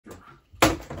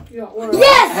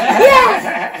Yes!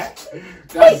 Yes!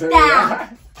 Pizza!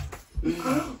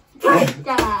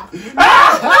 Pizza!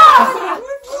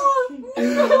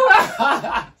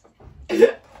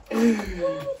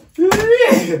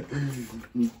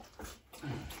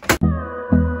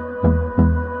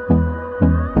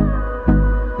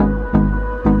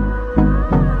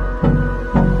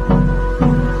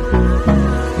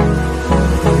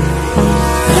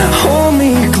 Hold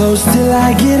me close till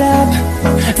I get up.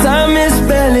 Time is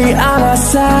barely on our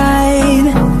side.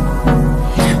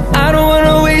 I don't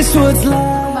wanna waste what's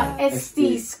left.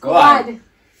 ST Squad.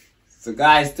 So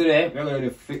guys, today we're going to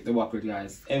flip the bucket,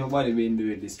 guys. Everybody been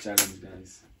doing this challenge,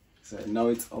 guys. So now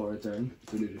it's our turn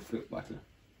to do the flip bucket.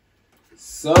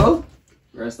 So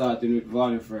we're starting with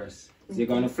Vonnie first. So you're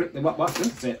gonna flip the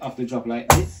bucket, so you have to drop like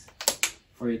this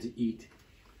for you to eat.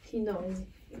 He knows.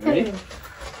 Ready?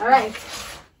 Alright.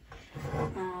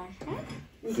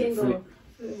 You can go. Flip.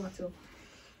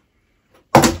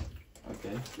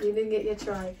 Okay. You didn't get your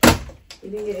try. You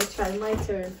didn't get your try. My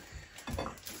turn.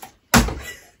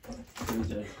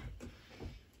 Okay.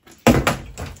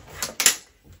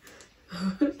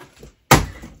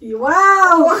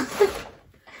 Wow!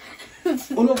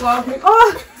 Oh!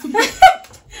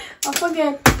 I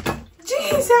forget.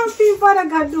 Jeez, how people I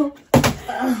got to do.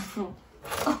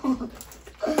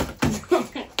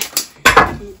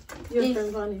 Your turn,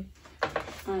 Vonnie.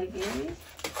 Okay.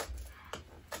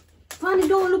 Vonnie,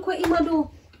 don't look what Ima do.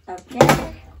 Okay.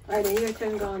 Alright, then your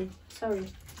turn gone. Sorry.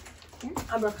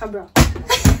 Abracabra.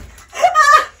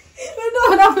 You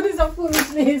know that is a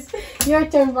foolishness. Your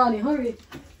turn, Vonnie. Hurry.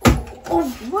 Oh,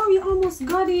 wow, you almost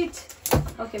got it.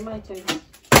 Okay, my turn.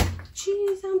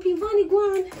 Jeez, Auntie Vonnie, go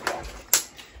on.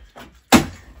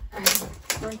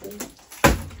 My turn.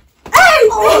 Hey!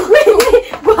 Oh.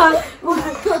 Wait. Go on.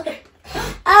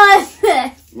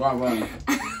 One.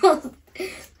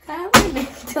 How did they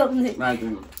tell me? My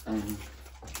turn.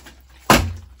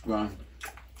 One.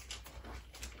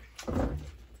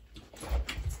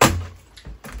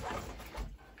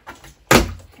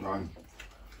 One.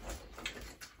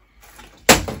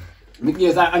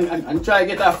 Because I'm trying to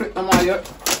get that flip on my ear.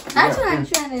 That's what I'm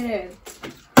trying to do.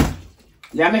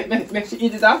 Yeah, make sure you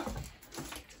eat it up.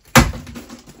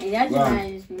 It doesn't Wow.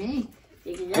 matter to me.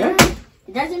 Yeah?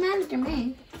 It doesn't matter to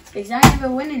me. Because I never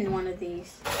win in one of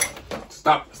these.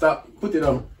 Stop. Put it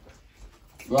on.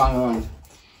 Wrong.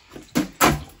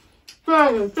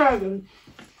 Dragon.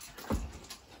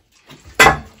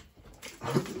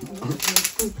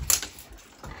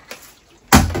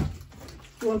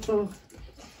 What's up?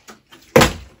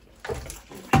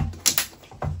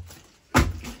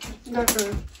 That's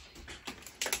her.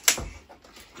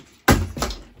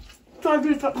 Try to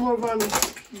beat up more, Vonnie.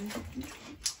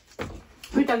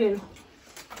 Beat again.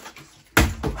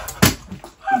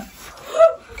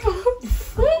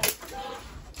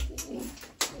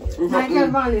 My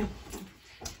turn, Vonnie.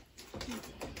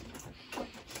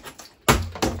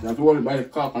 You have to hold it by the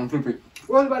cup and flip it.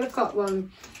 Roll by the cup, Vonnie.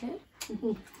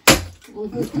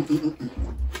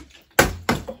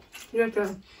 Your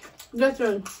turn. Your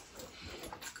turn.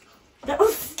 No.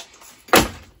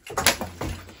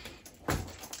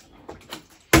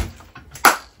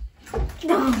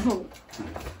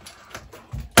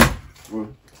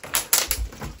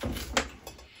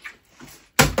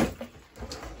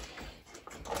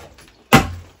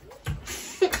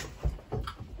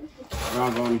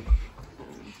 Wrong.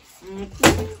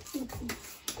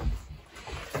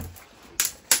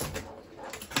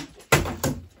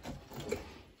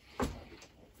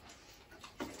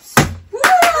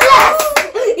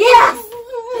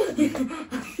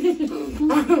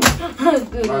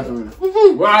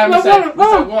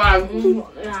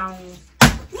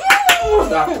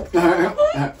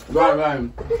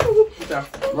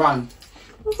 Run.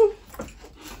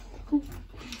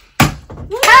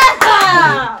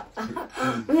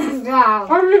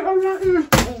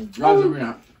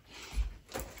 Sobrina'a.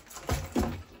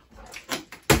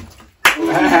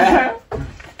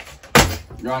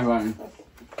 Run.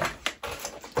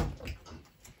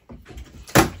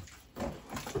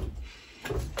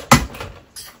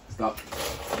 Stop.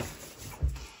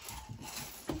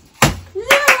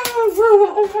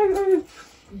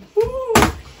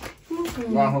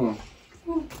 Hold on.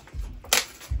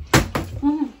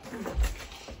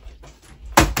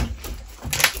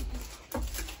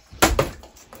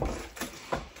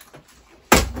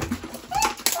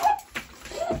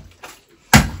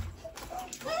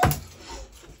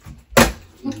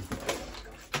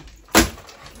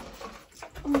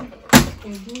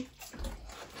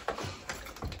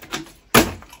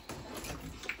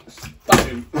 Stop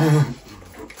him.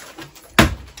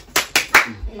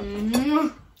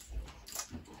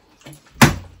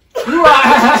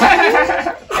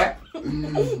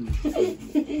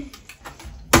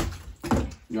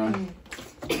 Yeah.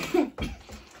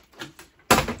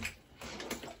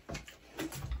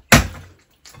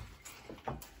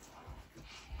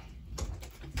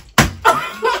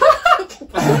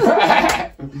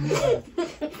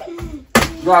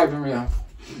 Drive me out.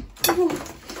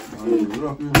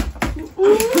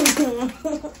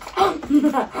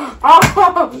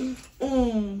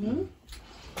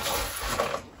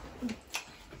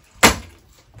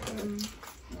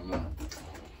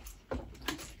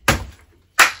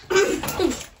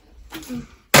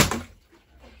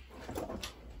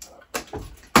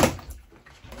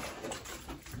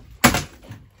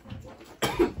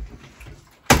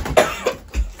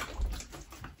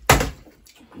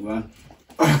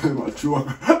 Mature.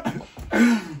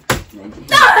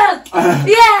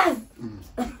 Yes!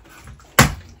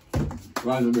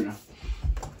 Where's the winner?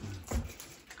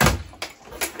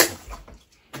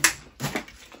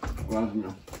 Where's the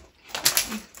winner?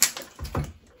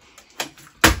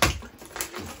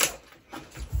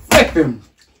 Flip him!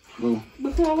 Go.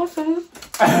 What's that?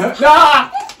 No!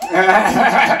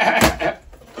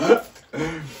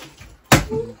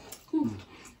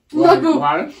 What?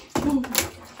 What?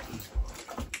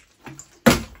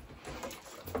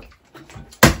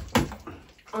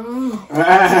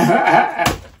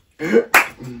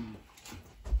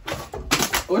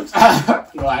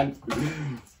 Go on.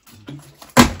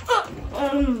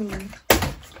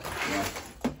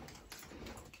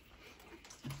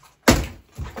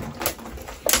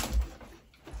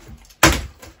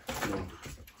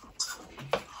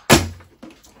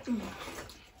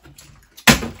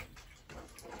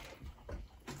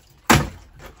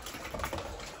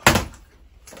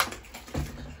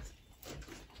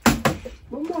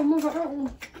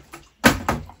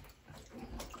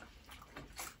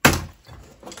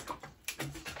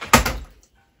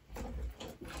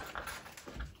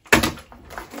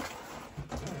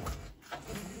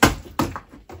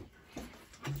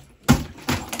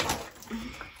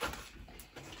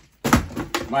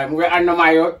 Mày mua cái ăn nó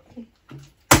mày rồi.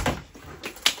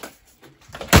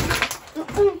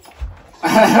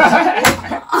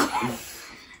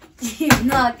 He's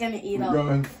not gonna eat all.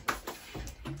 Rồi.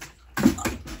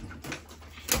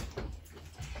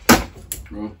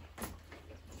 Rồi.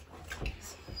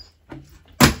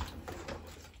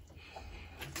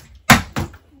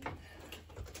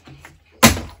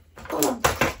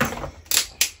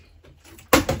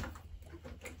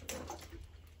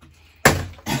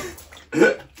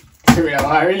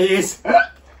 Real release.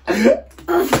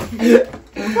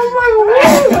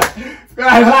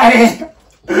 Right, right.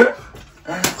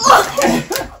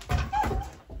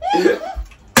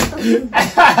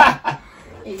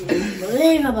 It's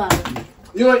unbelievable.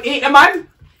 You want to eat the man?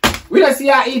 We don't see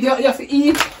how eat. You have to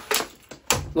eat.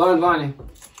 Go on, Vonnie.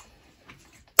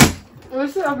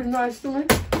 What's that? I'll be nice to me.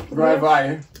 Right,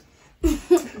 bye.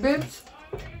 Bitch.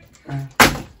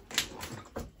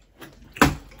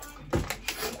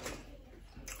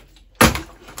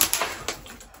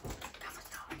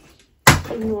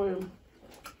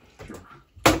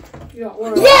 Yeah,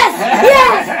 yes!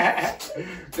 Yes!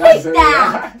 Take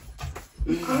that!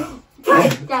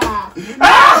 Take that!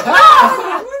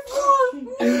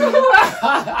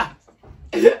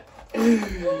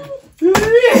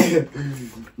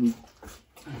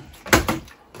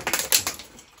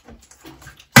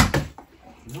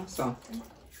 Nossa.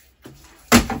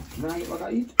 Vai, vai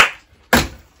aí.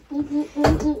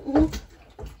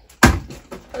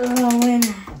 Oh,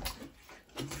 winner.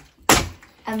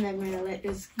 I'm never gonna let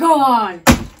this go on.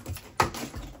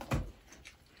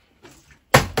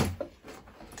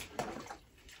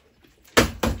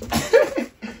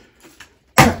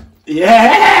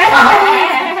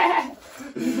 Yeah!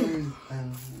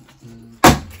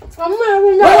 What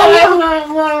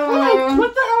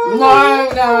the hell? No,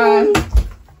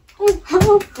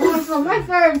 My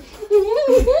friend.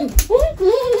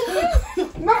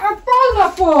 Not a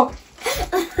pineapple.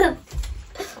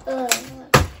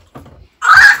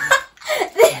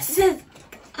 This is just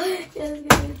gonna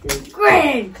do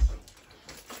great.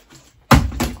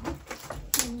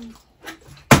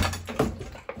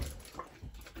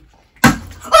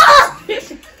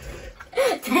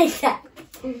 Take that.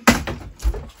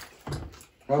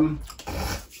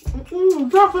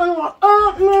 Definitely.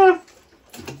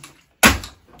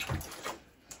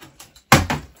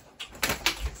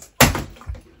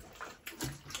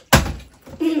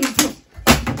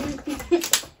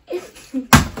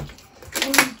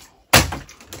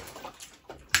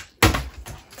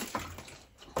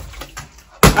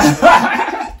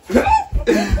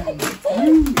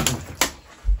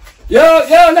 Yo,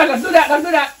 no, don't do that, don't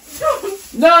do that.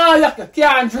 No, you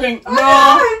can't drink.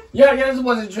 No, you're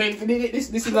supposed to drink. This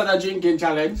is not a drinking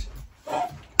challenge.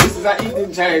 This is an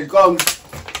eating challenge. Come.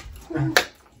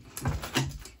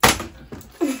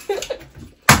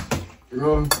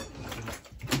 Go.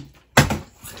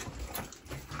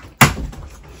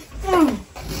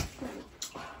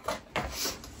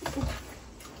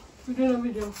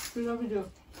 Video.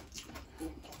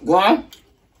 Go on.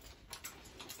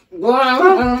 Go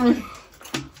on.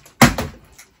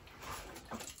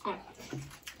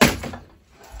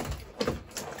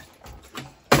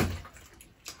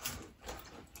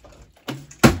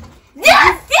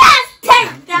 Yes,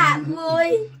 take that,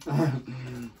 boy.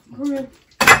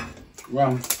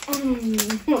 Wow.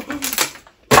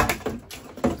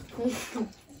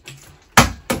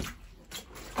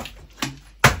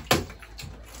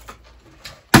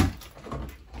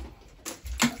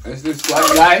 Is this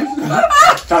squad live?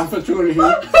 Time for tuning in.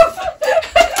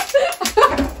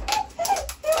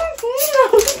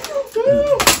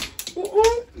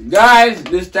 Guys,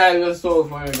 this time was so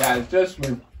funny, guys. Trust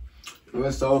me. It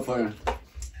was so funny.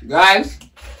 Guys,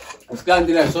 let's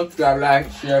continue. Subscribe,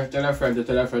 like, share, tell a friend,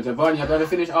 Vaughn, you're gonna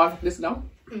finish all this now?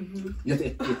 You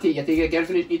think you can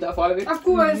finish eat off all of it? Of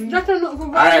course, that's not good.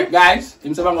 Alright, guys.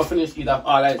 I'm gonna finish eat off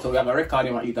all night, so we have a record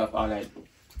him and eat off all night.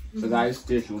 So, guys,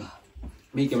 stay tuned.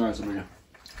 Be careful, Sobrina'a.